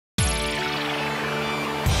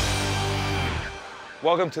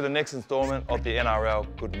Welcome to the next installment of the NRL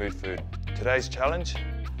Good Mood Food. Today's challenge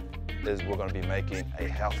is we're going to be making a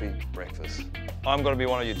healthy breakfast. I'm going to be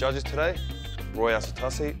one of your judges today, Roy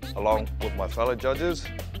Asatasi, along with my fellow judges.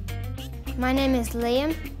 My name is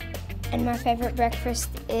Liam, and my favourite breakfast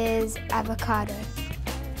is avocado.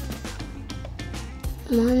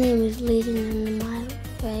 My name is Lydia, and my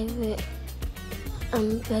favourite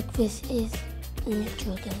breakfast is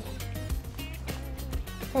Mitchell.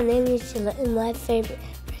 My name is Sheila, and my favourite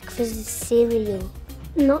breakfast is cereal.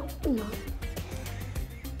 No.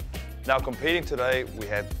 Now competing today, we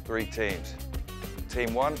have 3 teams.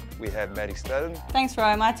 Team 1, we have Maddie Staden. Thanks,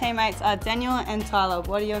 Roy. My teammates are Daniel and Tyler.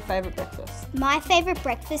 What are your favourite breakfasts? My favourite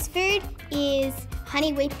breakfast food is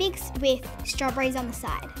honey wheat bix with strawberries on the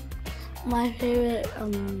side. My favourite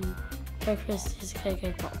breakfast is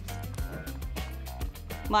Cocoa Pops.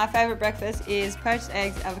 My favourite breakfast is poached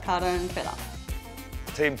eggs, avocado and feta.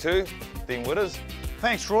 Team 2, Dean Witters.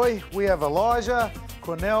 Thanks, Roy. We have Elijah,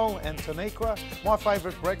 Cornell and Taniqua. My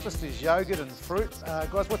favourite breakfast is yoghurt and fruit.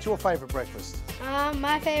 Guys, what's your favourite breakfast?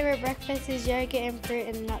 My favourite breakfast is yogurt and fruit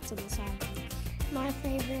and nuts on the side. My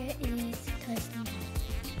favourite is toast and butter.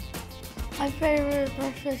 My favourite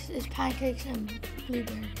breakfast is pancakes and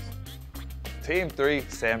blueberries. Team 3,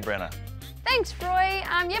 Sam Brenner. Thanks, Roy.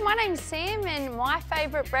 My name's Sam, and my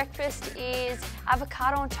favourite breakfast is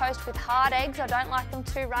avocado on toast with hard eggs. I don't like them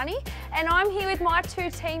too runny. And I'm here with my 2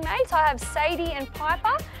 teammates. I have Sadie and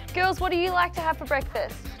Piper. Girls, what do you like to have for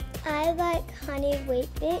breakfast? I like honey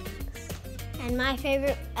wheat bix. And my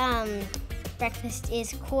favourite breakfast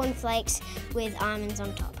is cornflakes with almonds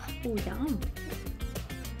on top. Oh, yum.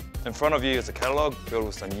 In front of you is a catalogue filled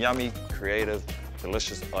with some yummy, creative,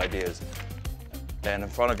 delicious ideas. And in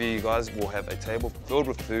front of you guys will have a table filled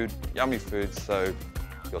with food, yummy food, so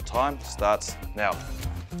your time starts now.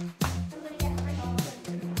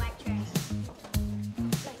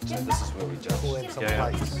 So this is where we judge. Some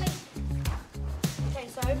plates.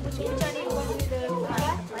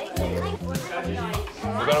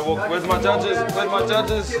 We're gonna walk, where's my judges? Where's my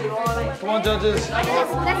judges? Come on, judges.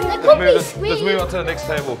 Let's move on to the next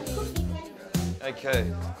table. Okay.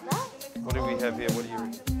 What do we have here? What do you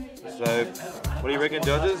So, what do you reckon,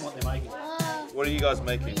 judges? What are you guys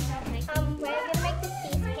making? We're gonna make the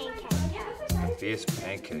Fierce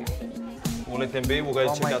pancake. We'll let them be. We'll go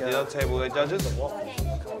check out the other table there, judges.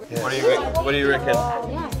 What do you reckon?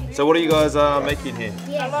 So what are you guys making here?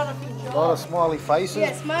 A lot of smiley faces.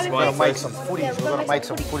 Yeah, smiley We're going to make faces. some footies. We're going to make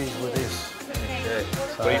some footies with this. Okay.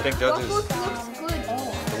 What do you think, judges? Looks good.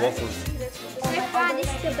 The waffles. So far, this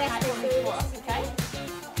is the best food. Okay.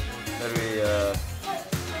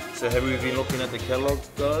 So have we been looking at the catalogue,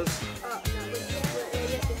 guys?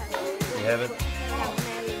 You haven't?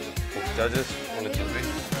 Judges, we'll let them be.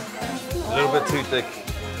 A little bit too thick.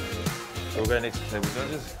 So we'll go next to the table,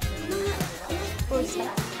 judges. So we'll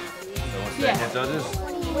stand here, judges.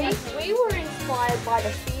 We were inspired by the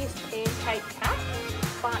fierce pancake cat,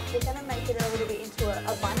 but we're going to make it a little bit into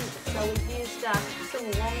a bunny. So we've used some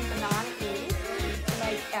long banana ears to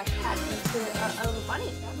make our cat into a little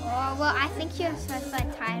bunny. Oh, well, I think you're supposed to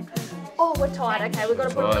like tired. Oh, we're tired. Okay, we've got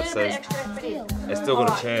to put a Right, little so bit extra effort in. It's still got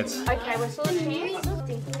a chance. Okay, we're still a chance.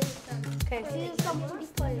 Okay,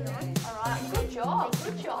 alright, good job,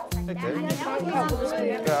 good job. Okay.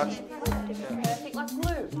 Perfect, like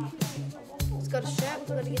glue. It's got a shirt. We've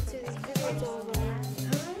got to get to this.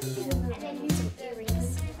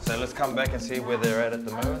 So let's come back and see where they're at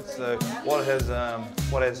the moment. So what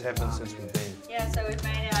has happened since we've been? Yeah, so we've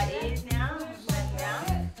made our ears now.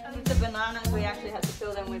 With the bananas, we actually had to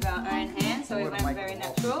fill them with our own hands, so we went very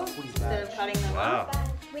natural instead of cutting them Wow. up.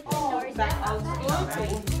 With the nose, Back old school.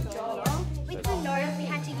 with the nose, we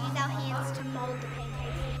had to use our hands to mould the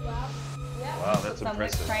pancakes as well. Wow, that's Some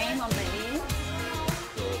whipped impressive. cream on the ears.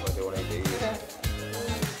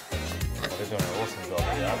 They're doing an awesome job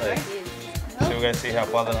here, aren't they? So we're going to see how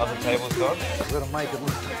far the other table's gone. We're going to make it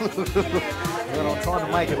look We're trying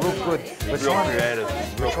to make it look good. We're Real trying creative. to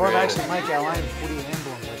actually make our own footy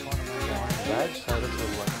emblems. We're trying to make our own badge. So this is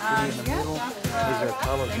like footy in the middle. These are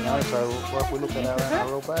colours, you know. So if we look at our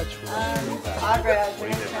NRL badge, we've got a footy badge. Eyebrows. What do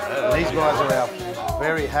you think about that? These guys are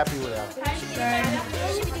very happy with our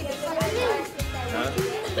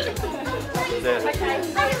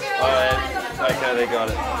Okay, they got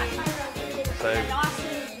it. So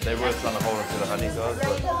they were trying to hold on to the honey, guys.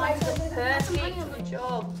 But Perfect, good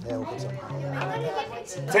job. Yeah, we'll put some honey.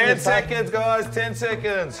 10 seconds, guys. 10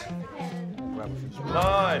 seconds.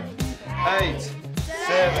 9, 8,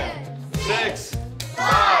 7, 6,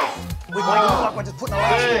 5, We can make it look like we're just putting the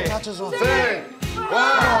last few touches on. 2, 1.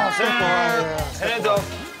 Hands off.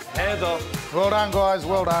 Hands off. Well done, guys.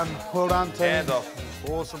 Well done. Well done, team. Hands off.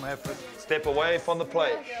 Awesome effort. Step away from the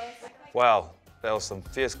plate. Wow, that was some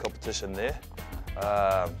fierce competition there.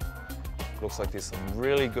 Looks like there's some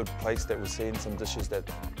really good plates that we're seeing, some dishes that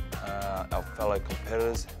our fellow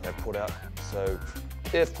competitors have put out. So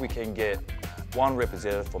if we can get one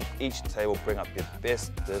representative from each table bring up their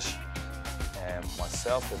best dish, and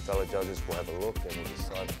myself and fellow judges will have a look and we'll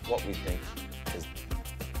decide what we think is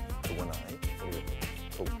the winner.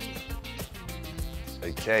 What do you think? Cool.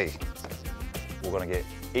 Okay, we're gonna get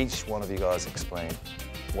each one of you guys explain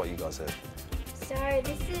what you guys have. So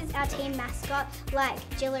this is our team mascot, like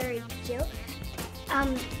Jillery Jill.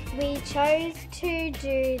 We chose to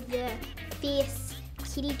do the fierce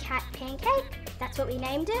kitty cat pancake. That's what we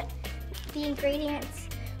named it. The ingredients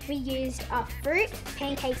we used are fruit,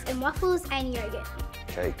 pancakes and waffles, and yogurt.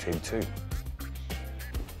 Okay, team 2.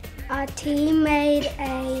 Our team made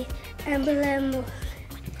a emblem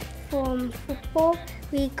from football.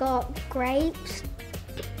 We got grapes,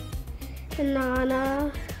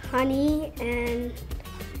 banana, honey, and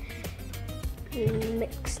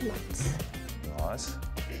mixed nuts. Nice.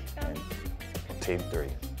 And team 3.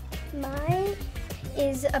 Mine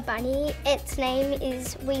is a bunny. Its name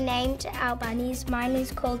is, we named our bunnies. Mine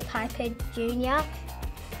is called Piper Jr.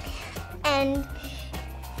 And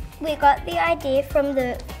we got the idea from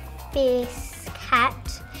the fierce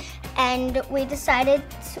cat, and we decided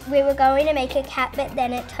we were going to make a cat, but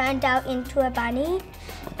then it turned out into a bunny,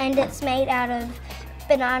 and it's made out of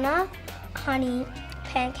banana, honey,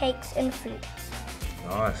 pancakes and fruits.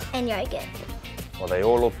 Nice. And yogurt. Well, they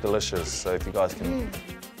all look delicious, so if you guys can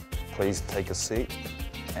please take a seat,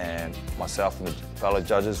 and myself and the fellow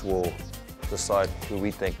judges will decide who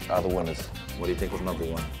we think are the winners. What do you think was number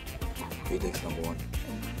 1? Who do you think's number 1?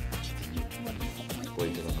 What do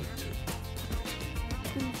you think was number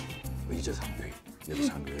 2? Were you just hungry? You're just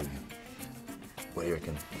hungry, aren't you? What do you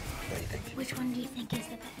reckon? What do you think? Which one do you think is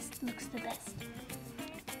the best? Looks the best.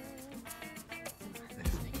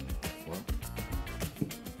 What?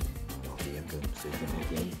 Oh, the emblem, see the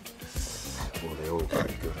emblem. Well, they're all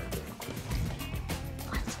pretty good, aren't they?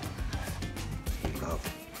 Love.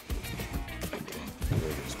 Okay, the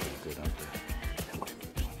yogurt's pretty good, aren't they? And what do you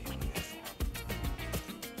want to eat there for?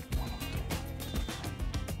 1 or 2?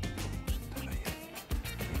 Don't know yet.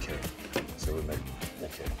 Okay, so we make,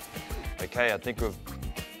 okay. Okay, I think we've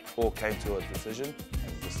all came to a decision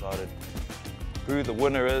and decided who the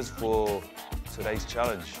winner is for today's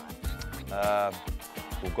challenge.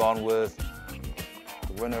 We've gone with,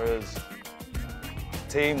 the winner is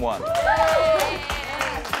Team 1.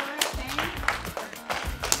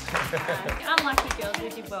 Unlucky girls, we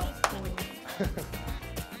did well.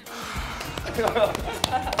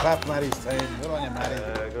 Clap Maddie's team. Good on you,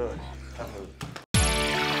 Maddie. Good.